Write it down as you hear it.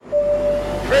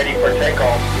ready for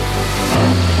takeoff.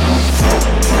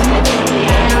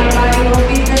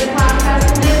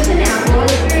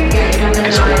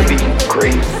 It's going to be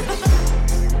great.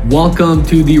 Welcome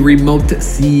to the Remote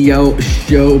CEO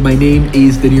Show. My name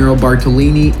is Danilo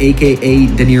Bartolini, aka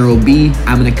Danilo B.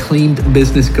 I'm an acclaimed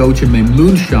business coach, and my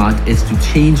moonshot is to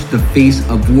change the face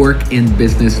of work and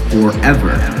business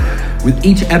forever. With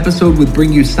each episode, we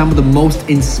bring you some of the most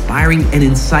inspiring and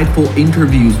insightful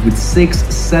interviews with 6,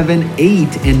 7,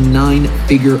 8, and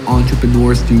 9-figure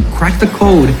entrepreneurs to crack the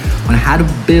code on how to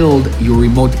build your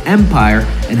remote empire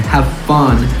and have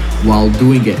fun while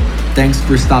doing it. Thanks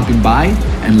for stopping by,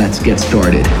 and let's get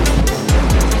started.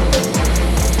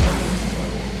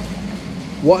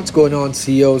 What's going on,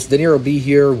 CEOs? Danilo B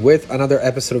here with another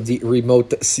episode of the Remote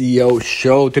CEO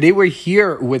Show. Today we're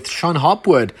here with Sean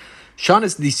Hopwood. Sean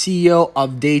is the CEO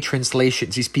of Day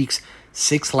Translations. He speaks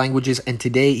 6 languages, and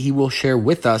today he will share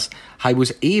with us how he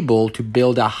was able to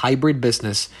build a hybrid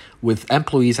business with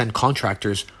employees and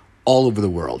contractors all over the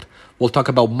world. We'll talk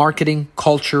about marketing,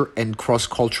 culture, and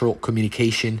cross-cultural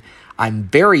communication. I'm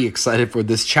very excited for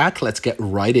this chat. Let's get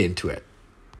right into it.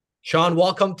 Sean,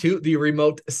 welcome to the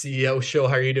Remote CEO Show.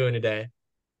 How are you doing today?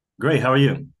 Great. How are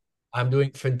you? I'm doing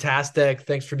fantastic.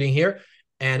 Thanks for being here.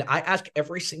 And I ask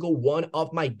every single one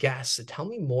of my guests to tell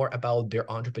me more about their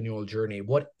entrepreneurial journey.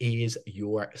 What is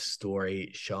your story,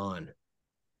 Sean?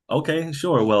 Okay,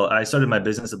 sure. Well, I started my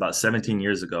business about 17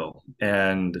 years ago,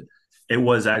 and it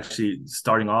was actually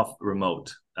starting off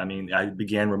remote. I mean, I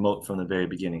began remote from the very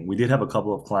beginning. We did have a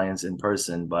couple of clients in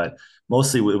person, but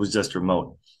mostly it was just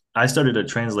remote. I started a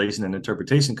translation and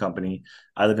interpretation company.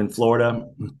 I live in Florida,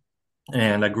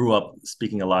 and I grew up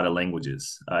speaking a lot of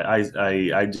languages.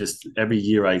 I just every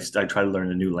year I try to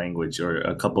learn a new language or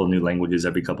a couple of new languages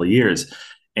every couple of years.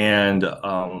 And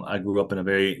I grew up in a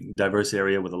very diverse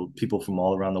area with people from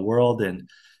all around the world, and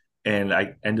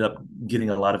I ended up getting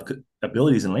a lot of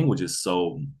abilities in languages.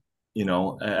 So, you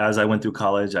know, as I went through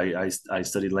college, I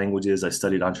studied languages, I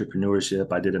studied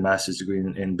entrepreneurship, I did a master's degree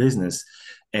in business,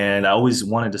 and I always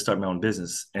wanted to start my own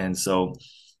business. And so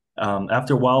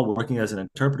after a while working as an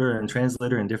interpreter and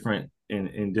translator in different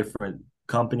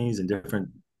companies in different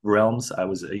realms, I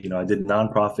did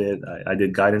nonprofit, I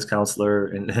did guidance counselor,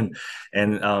 and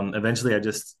eventually I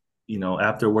just,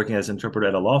 after working as an interpreter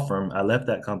at a law firm, I left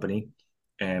that company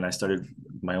and I started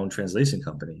my own translation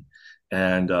company.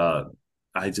 And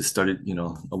I just started,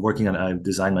 I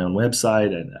designed my own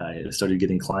website, and I started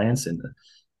getting clients, and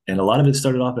a lot of it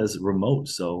started off as remote.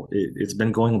 So it's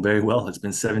been going very well. It's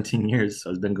been 17 years. So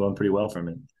it's been going pretty well for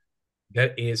me.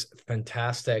 That is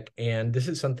fantastic. And this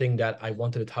is something that I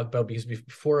wanted to talk about, because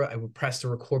before I would press the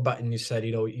record button, you said,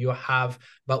 you have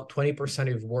about 20%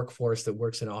 of your workforce that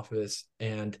works in office,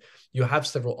 and you have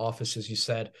several offices, you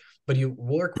said, but you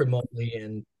work remotely.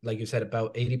 And like you said,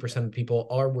 about 80% of people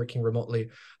are working remotely.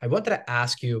 I wanted to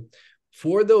ask you,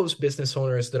 for those business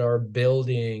owners that are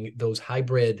building those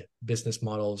hybrid business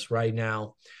models right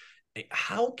now,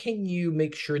 how can you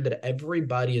make sure that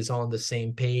everybody is on the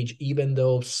same page, even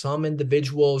though some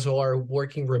individuals are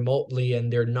working remotely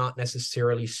and they're not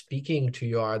necessarily speaking to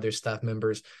your other staff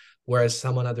members, whereas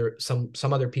some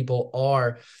other people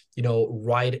are,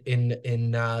 right in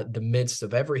the midst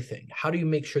of everything? How do you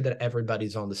make sure that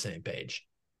everybody's on the same page?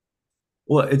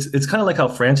 Well, it's kind of like how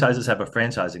franchises have a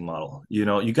franchising model.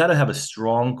 You got to have a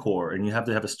strong core, and you have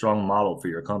to have a strong model for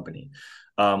your company.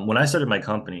 When I started my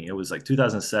company, it was like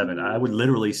 2007. I would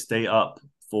literally stay up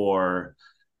for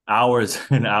hours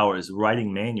and hours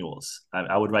writing manuals.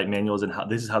 I would write manuals and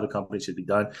this is how the company should be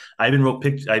done. I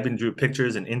even drew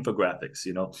pictures and infographics.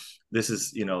 This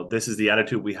is the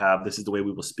attitude we have. This is the way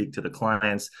we will speak to the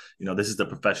clients. This is the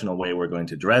professional way we're going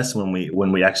to dress when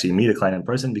we actually meet a client in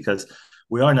person, because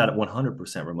we are not at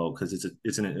 100% remote, because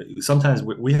sometimes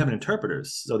we have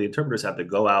interpreters. So the interpreters have to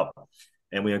go out,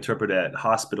 and we interpret at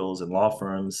hospitals and law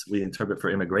firms. We interpret for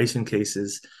immigration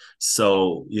cases.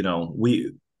 So, in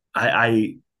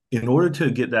order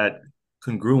to get that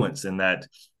congruence and that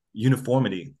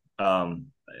uniformity, I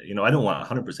don't want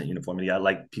 100% uniformity. I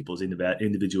like people's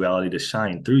individuality to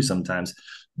shine through sometimes,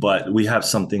 but we have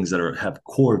some things that have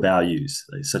core values,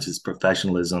 such as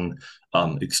professionalism,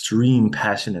 extreme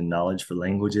passion and knowledge for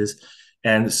languages.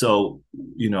 And so,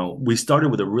 we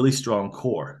started with a really strong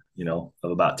core, of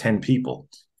about 10 people.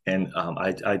 And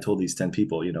I told these 10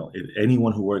 people, if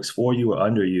anyone who works for you or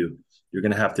under you, you're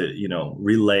going to have to,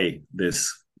 relay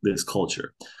this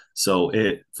culture. So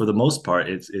for the most part,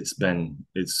 it's been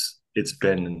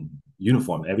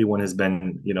uniform. Everyone has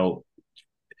been,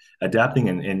 adapting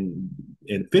and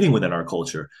fitting within our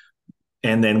culture.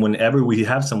 And then whenever we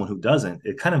have someone who doesn't,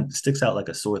 it kind of sticks out like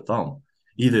a sore thumb.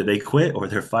 either they quit or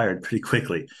they're fired pretty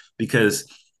quickly because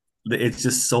it's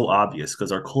just so obvious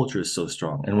because our culture is so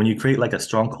strong. And when you create like a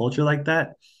strong culture like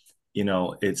that,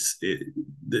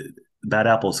 the bad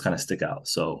apples kind of stick out.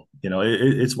 So,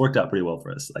 it's worked out pretty well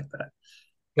for us like that.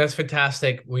 That's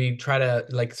fantastic. We try to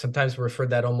like sometimes refer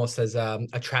that almost as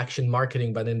attraction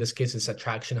marketing, but in this case, it's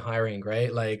attraction hiring,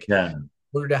 right? Like Yeah. in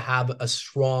order to have a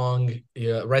strong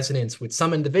resonance with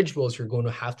some individuals, you're going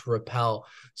to have to repel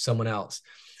someone else.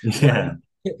 What Yeah.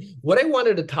 what I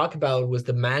wanted to talk about was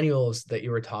the manuals that you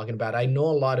were talking about. I know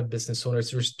a lot of business owners.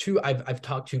 There's two. I've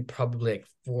talked to probably like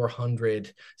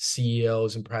 400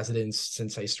 CEOs and presidents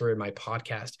since I started my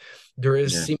podcast. Yeah.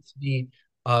 Seems to be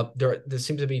there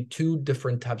seems to be two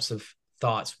different types of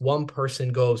thoughts. One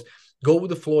person goes, go with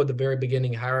the flow at the very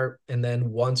beginning, hire, and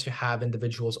then once you have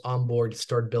individuals on board,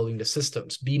 start building the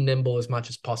systems. Be nimble as much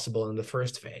as possible in the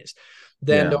first phase.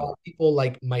 Then Yeah. there are people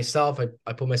like myself,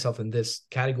 I put myself in this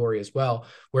category as well,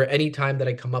 where anytime that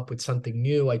I come up with something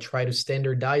new, I try to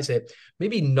standardize it,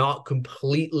 maybe not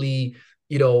completely,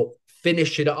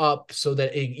 finish it up so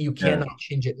that you Yeah. cannot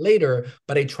change it later,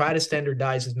 but I try to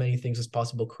standardize as many things as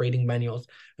possible, creating manuals.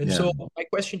 And Yeah. so my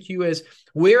question to you is,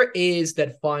 where is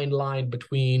that fine line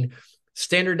between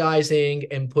standardizing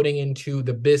and putting into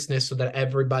the business so that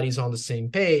everybody's on the same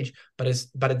page, but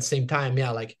at the same time, yeah,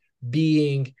 like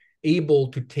being able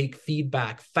to take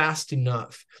feedback fast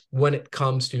enough when it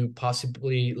comes to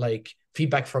possibly like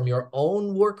feedback from your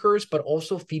own workers, but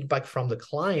also feedback from the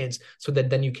clients so that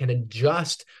then you can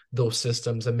adjust those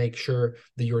systems and make sure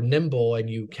that you're nimble and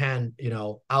you can,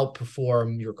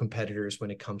 outperform your competitors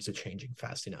when it comes to changing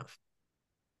fast enough.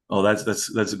 Oh,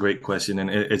 that's a great question, and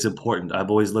it's important. I've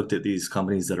always looked at these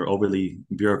companies that are overly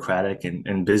bureaucratic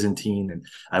and Byzantine, and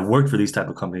I've worked for these type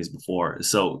of companies before.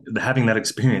 So having that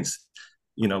experience,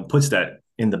 puts that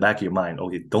in the back of your mind.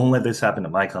 Okay, don't let this happen to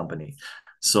my company.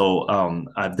 So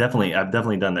I've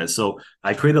definitely done that. So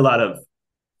I create a lot of,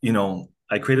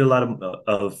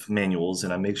 of manuals,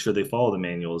 and I make sure they follow the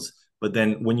manuals. But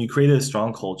then when you create a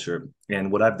strong culture,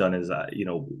 and what I've done is,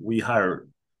 we hire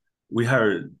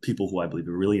people who I believe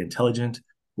are really intelligent,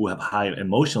 who have high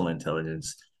emotional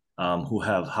intelligence, who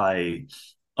have high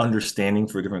understanding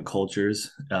for different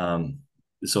cultures.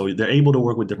 So they're able to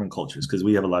work with different cultures because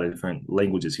we have a lot of different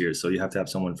languages here. So you have to have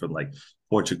someone from like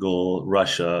Portugal,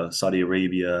 Russia, Saudi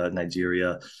Arabia,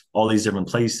 Nigeria, all these different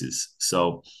places.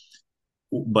 So,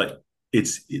 but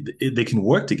they can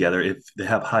work together if they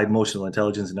have high emotional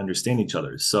intelligence and understand each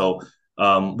other. So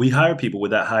we hire people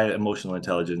with that high emotional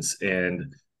intelligence,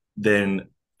 and then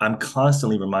I'm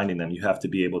constantly reminding them you have to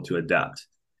be able to adapt.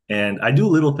 And I do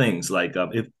little things like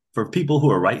if for people who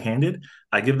are right-handed,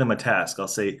 I give them a task. I'll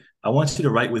say, I want you to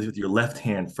write with your left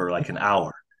hand for like an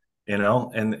hour,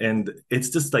 and it's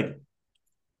just like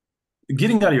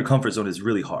getting out of your comfort zone is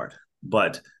really hard.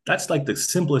 But that's like the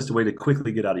simplest way to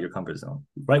quickly get out of your comfort zone.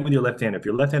 Write with your left hand. If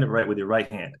you're left-handed, write with your right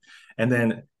hand. And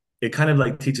then it kind of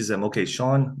like teaches them, okay,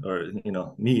 Sean, or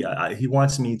me, he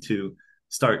wants me to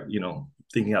start,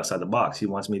 thinking outside the box. He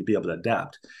wants me to be able to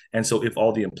adapt. And so if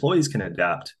all the employees can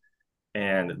adapt,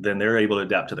 and then they're able to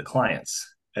adapt to the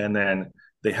clients, and then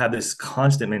they have this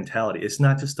constant mentality. It's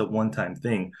not just a one-time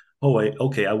thing. Oh, wait,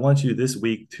 okay, I want you this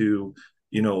week to,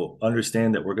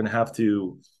 understand that we're going to have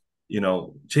to,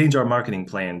 change our marketing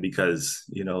plan because,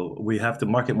 we have to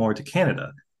market more to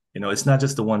Canada. It's not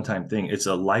just a one-time thing. It's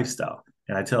a lifestyle.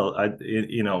 And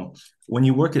when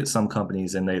you work at some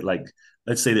companies and they like,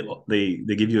 let's say that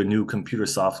they give you a new computer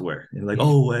software and like,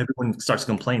 oh, everyone starts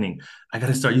complaining. I got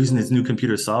to start using this new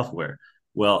computer software.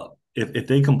 Well, if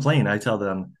they complain, I tell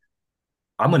them,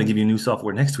 I'm going to give you new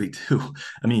software next week too.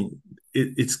 I mean,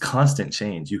 it's constant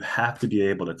change. You have to be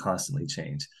able to constantly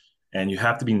change, and you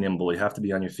have to be nimble. You have to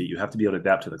be on your feet. You have to be able to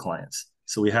adapt to the clients.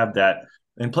 So we have that.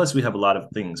 And plus we have a lot of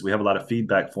things. We have a lot of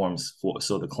feedback forms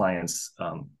so the clients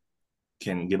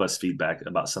can give us feedback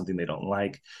about something they don't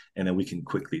like, and then we can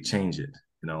quickly change it.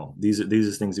 These are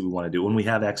things that we want to do. When we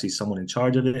have actually someone in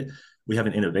charge of it, we have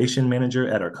an innovation manager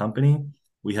at our company.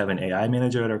 We have an AI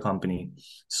manager at our company.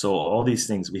 So all these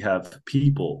things, we have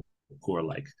people who are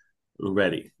like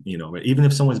ready, even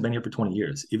if someone's been here for 20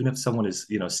 years, even if someone is,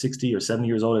 60 or 70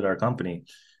 years old at our company,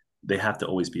 they have to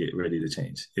always be ready to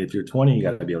change. If you're 20, you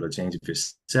got to be able to change. If you're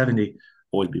 70,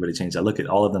 always be ready to change. I look at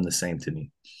all of them the same to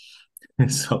me.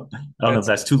 So I don't know if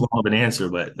that's too long of an answer,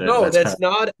 but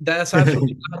that's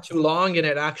absolutely not too long. And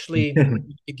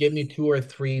it gave me two or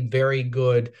three very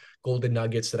good golden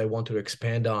nuggets that I want to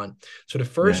expand on. So the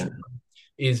first one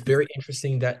is very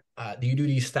interesting that you do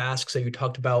these tasks that you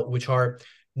talked about, which are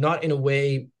not in a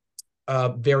way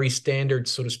very standard,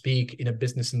 so to speak, in a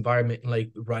business environment,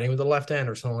 like writing with the left hand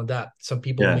or something like that. Some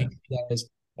people make that as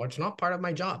or it's not part of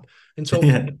my job. And so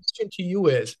Yeah. the question to you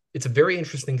is, it's a very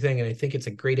interesting thing. And I think it's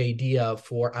a great idea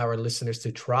for our listeners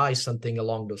to try something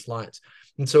along those lines.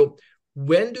 And so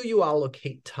when do you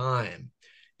allocate time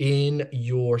in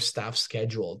your staff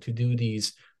schedule to do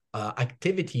these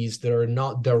activities that are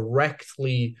not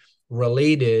directly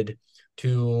related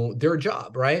to their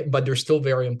job, right? But they're still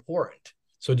very important.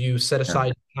 So do you set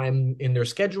aside time in their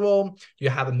schedule? Do you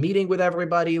have a meeting with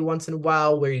everybody once in a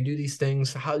while where you do these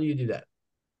things? How do you do that?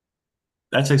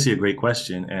 That's actually a great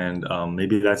question, and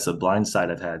maybe that's a blind side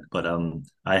I've had, but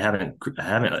I haven't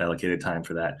allocated time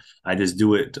for that. I just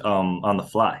do it on the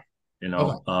fly, you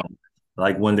Okay. know.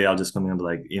 Like one day I'll just come in and be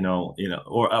like,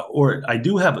 or I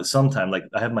do have some time. Like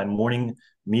I have my morning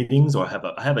meetings, or I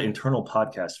have an internal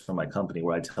podcast for my company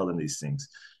where I tell them these things,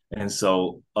 and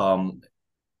so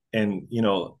and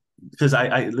because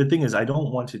the thing is I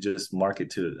don't want to just market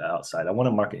to the outside. I want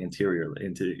to market interior.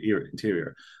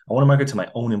 I want to market to my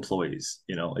own employees.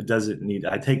 It doesn't need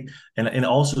I take and it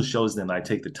also shows them I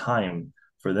take the time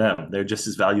for them. They're just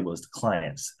as valuable as the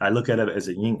clients. I look at it as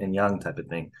a yin and yang type of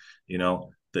thing.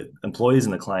 The employees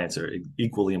and the clients are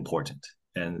equally important.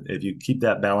 And if you keep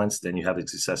that balance, then you have a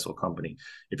successful company.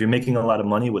 If you're making a lot of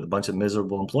money with a bunch of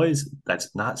miserable employees,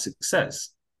 that's not success.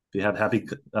 If you have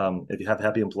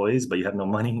happy employees but you have no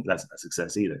money, that's not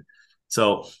success either.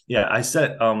 So yeah, I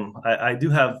do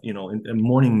have in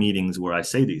morning meetings where I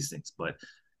say these things, but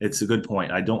it's a good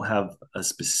point. I don't have a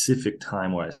specific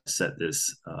time where I set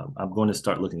this. I'm going to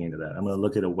start looking into that. I'm going to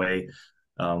look at a way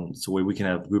so where we can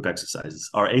have group exercises.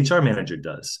 Our HR manager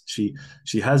does. She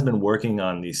has been working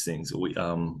on these things. We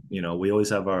always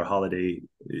have our holiday.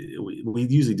 We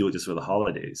usually do it just for the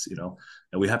holidays,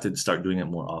 and we have to start doing it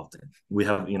more often. We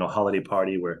have holiday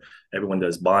party where everyone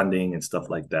does bonding and stuff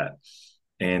like that.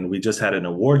 And we just had an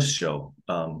awards show.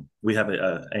 We have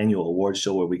an annual awards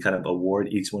show where we kind of award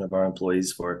each one of our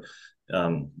employees for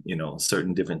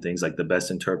certain different things like the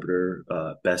best interpreter,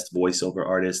 best voiceover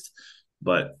artist.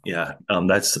 But yeah,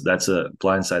 that's a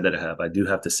blind side that I have. I do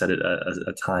have to set it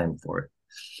a time for it.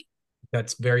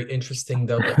 That's very interesting,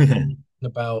 though,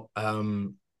 about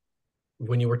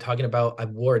when you were talking about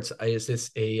awards. Is this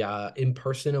a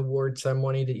in-person award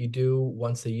ceremony that you do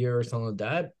once a year or something like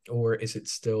that, or is it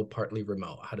still partly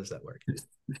remote? How does that work? It's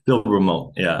still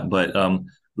remote, yeah. But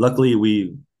luckily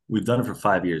we've done it for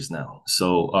 5 years now.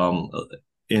 So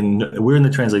we're in the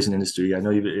translation industry. I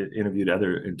know you've interviewed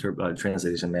other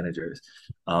translation managers,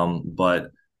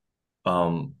 but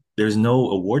there's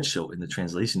no award show in the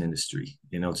translation industry.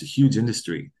 It's a huge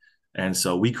industry. And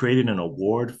so we created an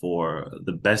award for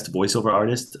the best voiceover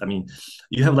artist. I mean,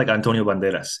 you have like Antonio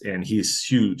Banderas, and he's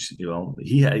huge.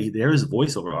 There's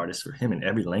voiceover artists for him in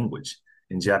every language.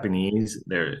 In Japanese,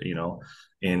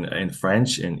 in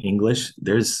French, in English,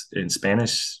 in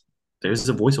Spanish, there's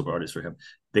a voiceover artist for him.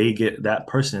 That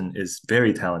person is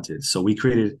very talented. So we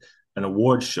created an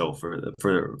award show for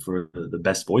the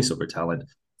best voiceover talent,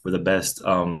 for the best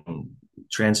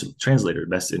translator,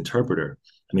 best interpreter.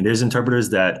 I mean, there's interpreters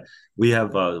that we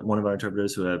have. One of our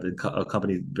interpreters who have been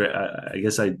accompanied. I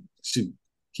guess I should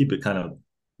keep it kind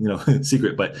of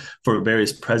secret, but for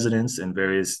various presidents and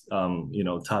various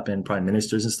top end prime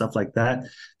ministers and stuff like that.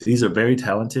 These are very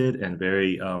talented and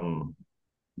very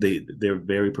they're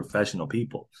very professional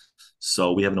people.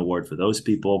 So we have an award for those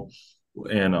people.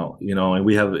 And and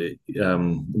we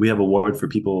have award for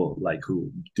people like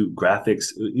who do graphics.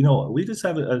 We just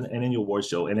have an annual award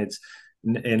show, and it's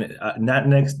not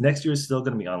next year is still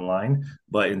going to be online,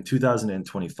 but in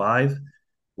 2025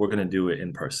 we're going to do it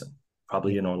in person,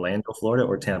 probably in Orlando, Florida,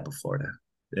 or Tampa, Florida.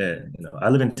 Yeah, I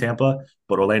live in Tampa,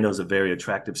 but Orlando is a very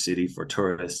attractive city for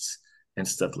tourists and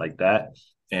stuff like that,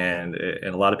 and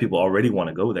a lot of people already want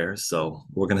to go there, so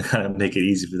we're going to kind of make it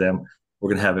easy for them. We're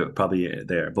going to have it probably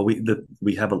there, but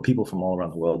we have people from all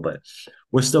around the world, but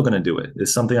we're still going to do it.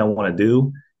 It's something I want to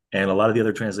do. And a lot of the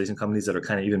other translation companies that are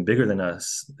kind of even bigger than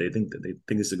us, they think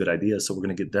it's a good idea. So we're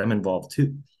going to get them involved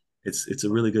too. It's a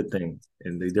really good thing,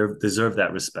 and they deserve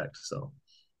that respect. So,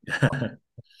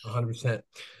 100%.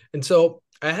 And so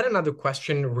I had another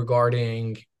question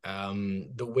regarding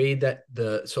the way that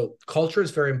culture is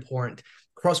very important.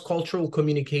 Cross-cultural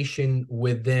communication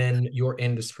within your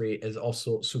industry is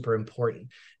also super important.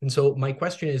 And so my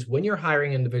question is, when you're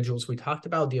hiring individuals, we talked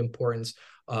about the importance,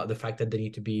 the fact that they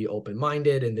need to be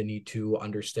open-minded and they need to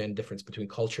understand the difference between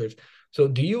cultures. So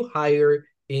do you hire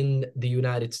in the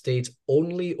United States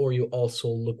only, or you also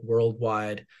look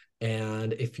worldwide?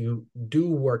 And if you do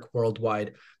work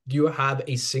worldwide, do you have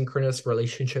a synchronous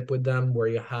relationship with them where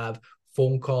you have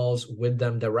phone calls with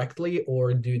them directly,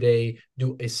 or do they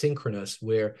do asynchronous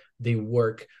where they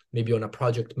work maybe on a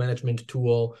project management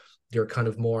tool they're kind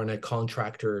of more on a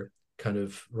contractor kind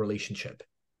of relationship?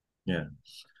 Yeah.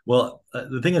 Well,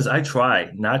 the thing is, I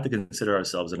try not to consider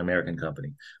ourselves an American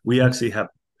company. We actually have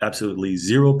absolutely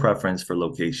zero preference for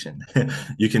location.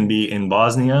 You can be in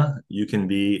Bosnia, you can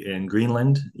be in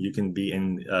Greenland, you can be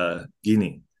in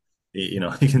Guinea. You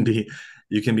know,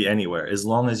 you can be anywhere as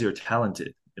long as you're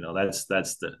talented. You know, that's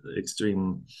the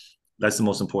extreme. That's the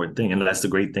most important thing, and that's the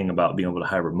great thing about being able to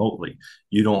hire remotely.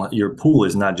 You don't. Your pool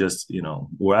is not just, you know,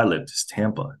 where I live, just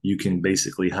Tampa. You can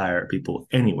basically hire people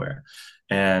anywhere,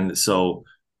 and so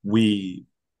we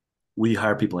we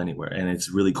hire people anywhere, and it's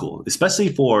really cool, especially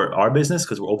for our business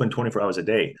because we're open 24 hours a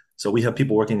day. So we have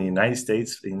people working in the United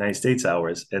States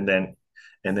hours, and then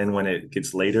when it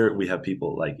gets later, we have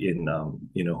people like in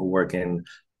who work in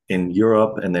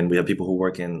Europe, and then we have people who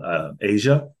work in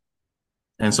Asia,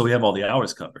 and so we have all the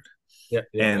hours covered. Yeah,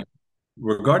 yeah, And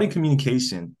regarding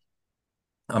communication,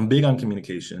 I'm big on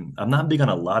communication. I'm not big on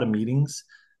a lot of meetings,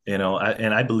 and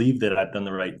I believe that I've done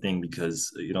the right thing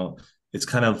because, it's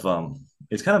kind of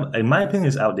in my opinion,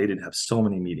 it's outdated to have so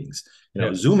many meetings.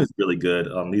 yeah, Zoom is really good.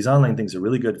 These online things are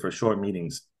really good for short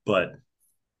meetings, but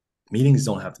meetings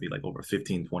don't have to be like over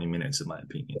 15, 20 minutes, in my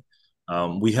opinion.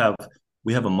 We have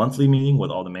a monthly meeting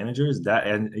with all the managers that,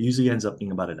 and it usually ends up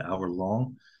being about an hour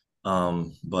long.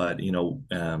 And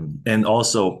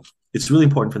also it's really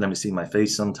important for them to see my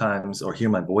face sometimes or hear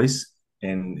my voice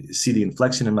and see the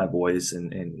inflection in my voice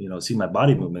and see my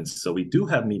body movements. So we do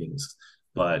have meetings,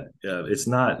 but it's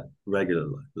not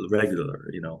regular.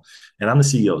 And I'm the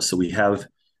CEO, so we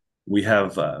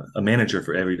have a manager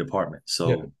for every department. yeah,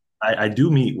 So I do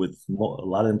meet with a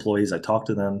lot of employees. I talk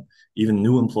to them, even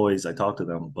new employees. I talk to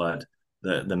them, but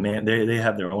the man they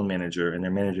have their own manager, and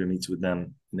their manager meets with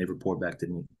them, and they report back to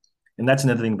me. And that's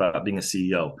another thing about being a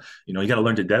CEO. You got to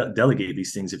learn to delegate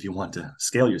these things if you want to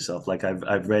scale yourself. Like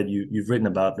I've read you've written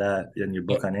about that in your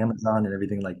book on Amazon and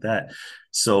everything like that.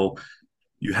 So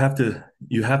you have to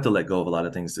let go of a lot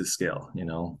of things to scale,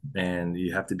 and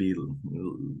you have to be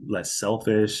less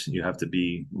selfish. You have to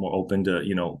be more open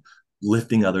to,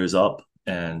 lifting others up,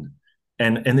 and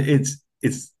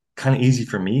it's kind of easy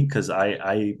for me because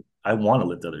I want to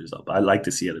lift others up. I like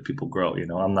to see other people grow.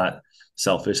 I'm not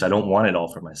selfish. I don't want it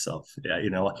all for myself. Yeah,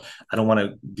 I don't want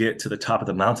to get to the top of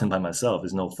the mountain by myself.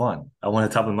 It's no fun. I want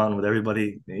to top of the mountain with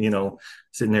everybody,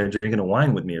 sitting there drinking a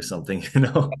wine with me or something,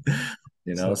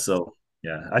 So So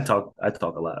yeah, I talk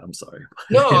a lot. I'm sorry.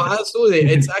 no, absolutely.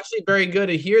 It's actually very good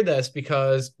to hear this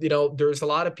because, there's a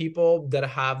lot of people that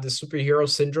have the superhero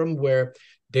syndrome where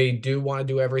they do want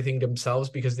to do everything themselves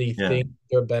because they Yeah, think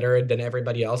they're better than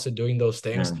everybody else at doing those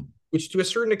things, yeah, which to a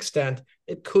certain extent,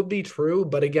 it could be true.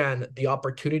 But again, the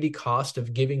opportunity cost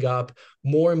of giving up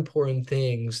more important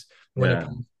things when it yeah,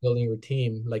 comes to building your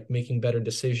team, like making better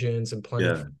decisions and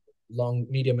planning yeah, for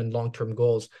medium and long-term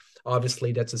goals.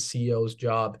 Obviously, that's a CEO's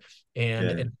job, and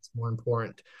yeah, it's more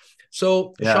important.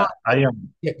 So, Sean, yeah. I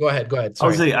am. yeah, go ahead. Go ahead. I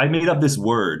would Sorry. say I made up this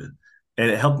word, and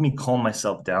it helped me calm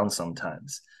myself down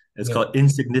sometimes. It's Yeah. called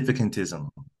insignificantism.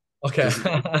 Okay. Just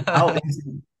how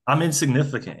I'm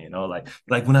insignificant,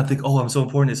 like when I think, oh, I'm so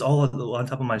important, it's all on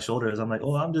top of my shoulders. I'm like,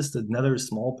 oh, I'm just another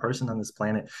small person on this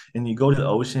planet. And you go to the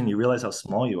ocean, you realize how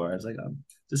small you are. It's like I'm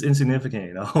just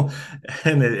insignificant.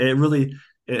 And it really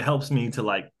it helps me to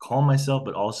like calm myself,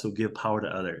 but also give power to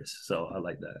others. So I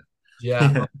like Yeah.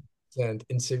 that. And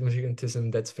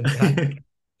insignificantism. That's fantastic.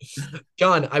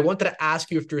 John, I wanted to ask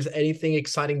you if there's anything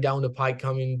exciting down the pipe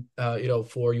coming,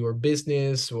 for your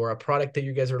business or a product that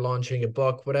you guys are launching, a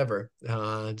book, whatever.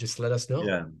 Just let us know.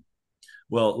 Yeah.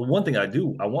 Well, the one thing I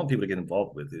want people to get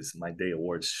involved with is my Day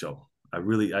Awards show.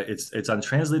 It's on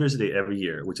Translators Day every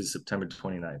year, which is September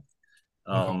 29th.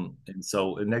 Okay. And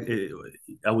so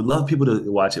I would love people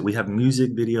to watch it. We have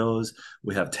music videos,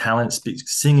 we have talent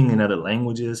singing in other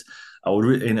languages.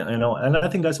 And I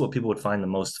think that's what people would find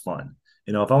the most fun.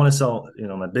 If I want to sell,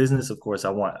 my business, of course,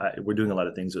 we're doing a lot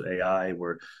of things with AI.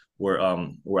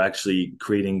 We're actually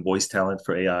creating voice talent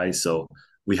for AI. So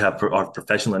we have our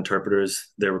professional interpreters.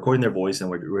 They're recording their voice, and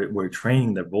we're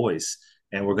training their voice,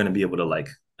 and we're going to be able to like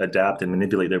adapt and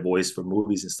manipulate their voice for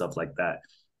movies and stuff like that.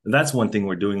 And that's one thing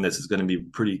we're doing this is going to be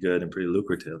pretty good and pretty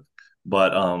lucrative.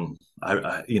 But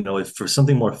if for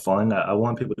something more fun, I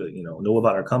want people to know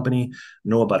about our company,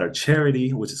 know about our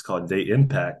charity, which is called Day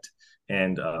Impact,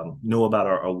 and know about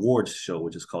our awards show,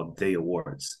 which is called Day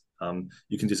Awards.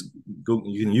 You can just go,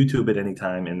 you can YouTube it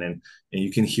anytime, and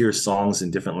you can hear songs in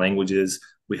different languages.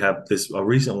 We have a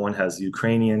recent one has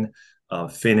Ukrainian,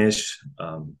 Finnish,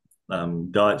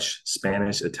 Dutch,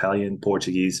 Spanish, Italian,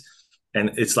 Portuguese,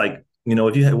 and it's like,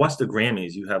 if you watch the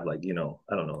Grammys, you have like,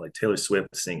 I don't know, like Taylor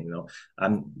Swift singing,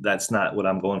 that's not what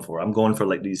I'm going for. I'm going for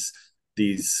like these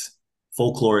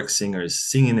folkloric singers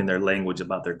singing in their language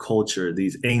about their culture,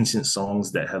 these ancient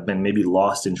songs that have been maybe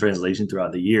lost in translation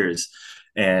throughout the years.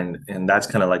 And that's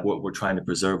kind of like what we're trying to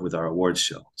preserve with our awards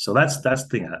show. So that's the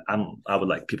thing I would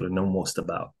like people to know most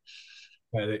about.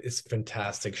 It's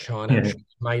fantastic, Sean. I'm sure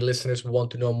my listeners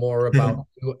want to know more about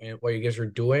you and what you guys are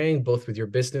doing, both with your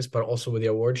business, but also with the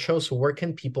award show. So where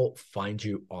can people find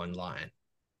you online?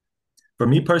 For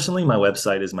me personally, my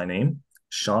website is my name,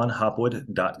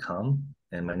 SeanHopwood.com.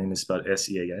 And my name is spelled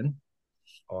SEAN.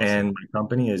 Awesome. And my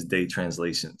company is Day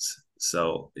Translations.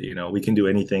 So, we can do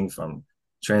anything from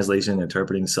translation,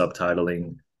 interpreting,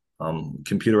 subtitling,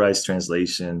 computerized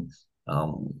translation.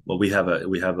 Well, we have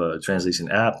a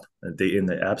translation app in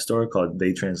the App Store called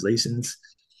Day Translations.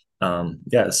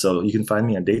 So you can find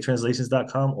me on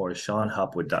daytranslations.com or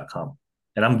SeanHopwood.com.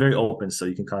 And I'm very open, so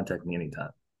you can contact me anytime.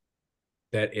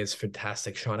 That is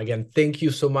fantastic, Sean. Again, thank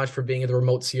you so much for being at the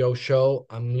Remote CEO Show.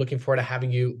 I'm looking forward to having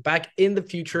you back in the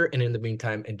future. And in the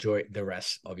meantime, enjoy the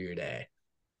rest of your day.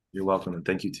 You're welcome. And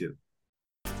thank you too.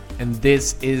 And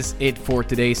this is it for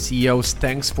today's CEOs.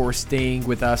 Thanks for staying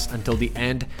with us until the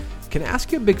end. Can I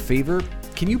ask you a big favor?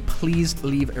 Can you please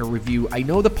leave a review? I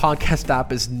know the podcast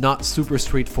app is not super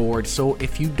straightforward, so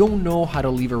if you don't know how to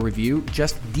leave a review,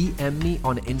 just DM me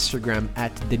on Instagram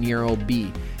at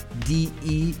DeNieroB,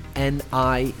 DENIEROB,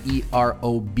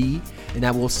 and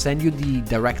I will send you the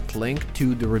direct link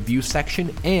to the review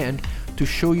section. And to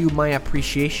show you my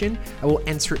appreciation, I will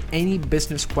answer any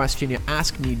business question you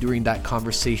ask me during that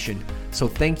conversation. So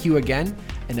thank you again,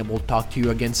 and I will talk to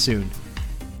you again soon.